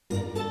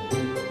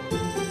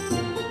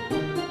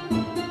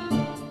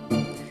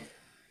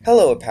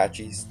Hello,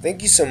 Apaches.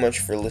 Thank you so much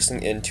for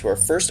listening in to our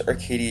first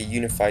Arcadia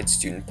Unified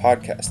Student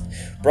Podcast,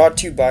 brought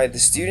to you by the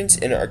students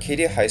in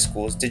Arcadia High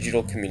School's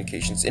Digital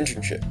Communications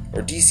Internship,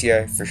 or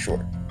DCI for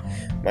short.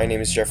 My name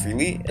is Jeffrey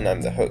Lee, and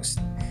I'm the host.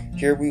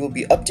 Here we will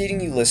be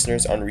updating you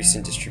listeners on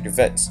recent district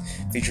events,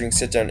 featuring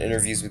sit-down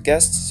interviews with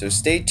guests, so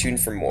stay tuned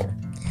for more.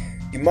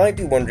 You might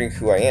be wondering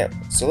who I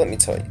am, so let me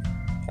tell you.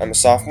 I'm a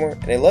sophomore,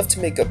 and I love to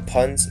make up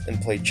puns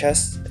and play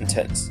chess and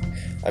tennis.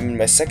 I'm in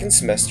my second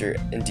semester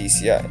in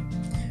DCI.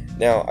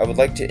 Now, I would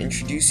like to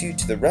introduce you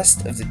to the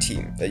rest of the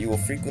team that you will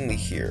frequently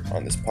hear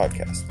on this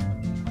podcast.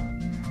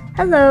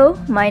 Hello,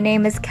 my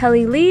name is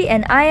Kelly Lee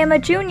and I am a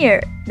junior.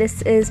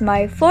 This is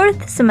my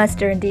 4th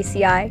semester in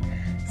DCI.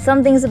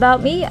 Some things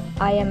about me: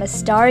 I am a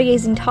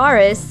stargazing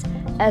Taurus,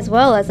 as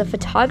well as a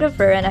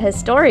photographer and a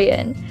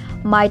historian.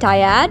 Might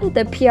I add,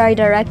 the PI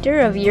director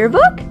of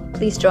Yearbook?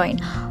 Please join.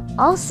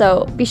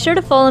 Also, be sure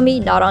to follow me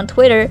not on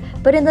Twitter,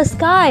 but in the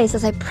skies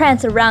as I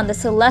prance around the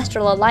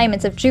celestial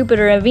alignments of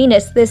Jupiter and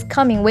Venus this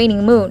coming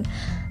waning moon.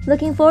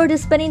 Looking forward to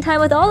spending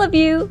time with all of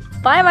you.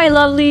 Bye, my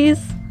lovelies.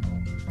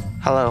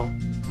 Hello,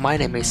 my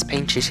name is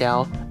Ping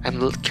Chixiao.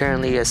 I'm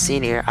currently a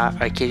senior at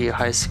Arcadia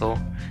High School.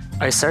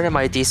 I started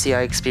my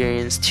DCI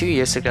experience 2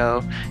 years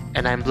ago,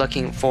 and I'm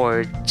looking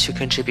forward to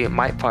contribute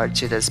my part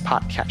to this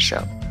podcast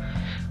show.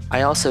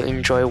 I also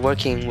enjoy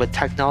working with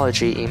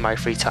technology in my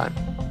free time.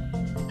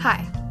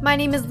 Hi, my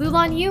name is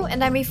Lulan Yu,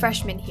 and I'm a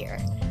freshman here.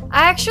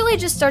 I actually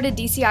just started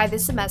DCI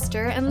this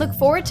semester and look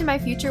forward to my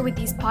future with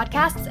these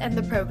podcasts and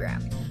the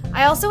program.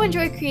 I also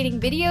enjoy creating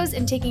videos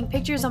and taking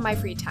pictures on my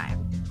free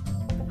time.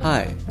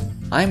 Hi,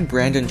 I'm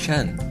Brandon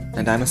Chen,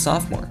 and I'm a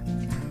sophomore.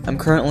 I'm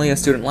currently a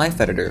student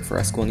life editor for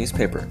our school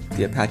newspaper,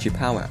 the Apache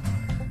Powwow,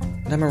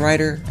 and I'm a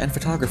writer and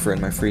photographer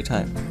in my free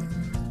time.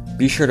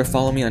 Be sure to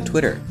follow me on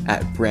Twitter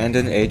at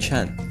Brandon A.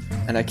 Chen,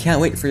 and I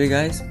can't wait for you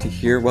guys to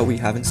hear what we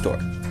have in store.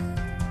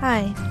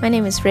 Hi, my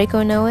name is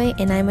Reiko Noe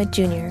and I'm a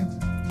junior.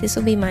 This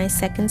will be my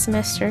second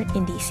semester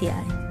in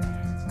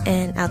DCI.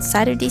 And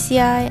outside of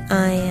DCI,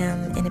 I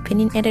am an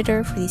opinion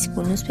editor for the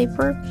school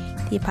newspaper,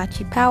 the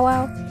Apache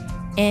Powwow,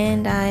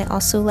 and I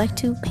also like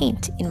to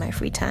paint in my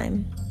free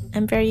time.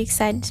 I'm very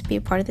excited to be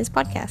a part of this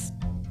podcast.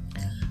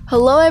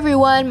 Hello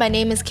everyone, my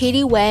name is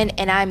Katie Wen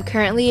and I'm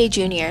currently a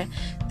junior.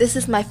 This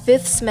is my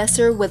 5th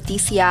semester with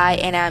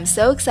DCI and I'm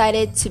so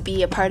excited to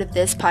be a part of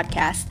this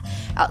podcast.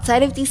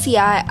 Outside of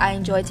DCI, I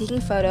enjoy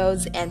taking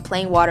photos and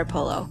playing water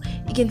polo.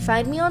 You can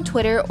find me on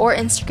Twitter or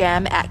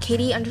Instagram at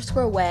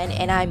Katie_Wen,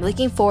 and I'm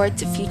looking forward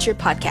to future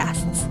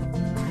podcasts.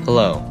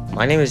 Hello,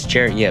 my name is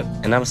Jarrett Yip,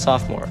 and I'm a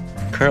sophomore.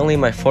 Currently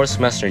my 4th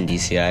semester in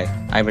DCI,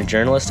 I'm a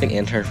journalistic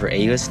intern for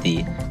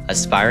AUSD,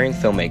 aspiring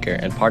filmmaker,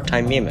 and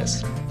part-time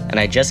memist, and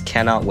I just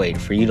cannot wait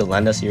for you to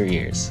lend us your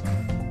ears.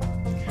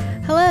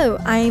 Hello,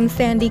 I'm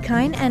Sandy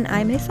Kine, and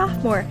I'm a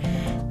sophomore.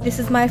 This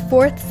is my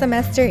 4th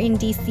semester in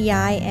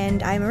DCI,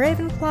 and I'm a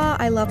Ravenclaw.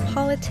 I love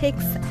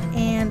politics,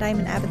 and I'm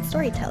an avid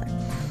storyteller.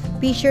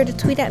 Be sure to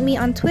tweet at me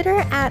on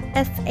Twitter at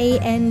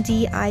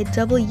SANDIWKHINE,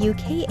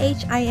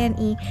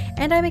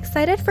 and I'm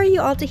excited for you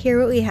all to hear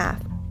what we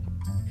have.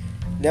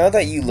 Now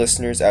that you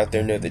listeners out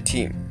there know the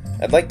team,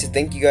 I'd like to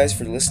thank you guys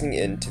for listening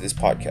in to this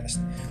podcast.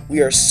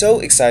 We are so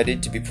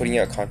excited to be putting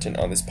out content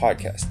on this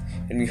podcast,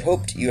 and we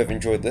hoped you have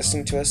enjoyed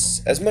listening to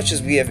us as much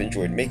as we have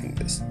enjoyed making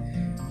this.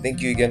 Thank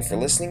you again for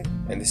listening,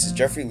 and this is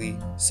Jeffrey Lee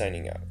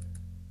signing out.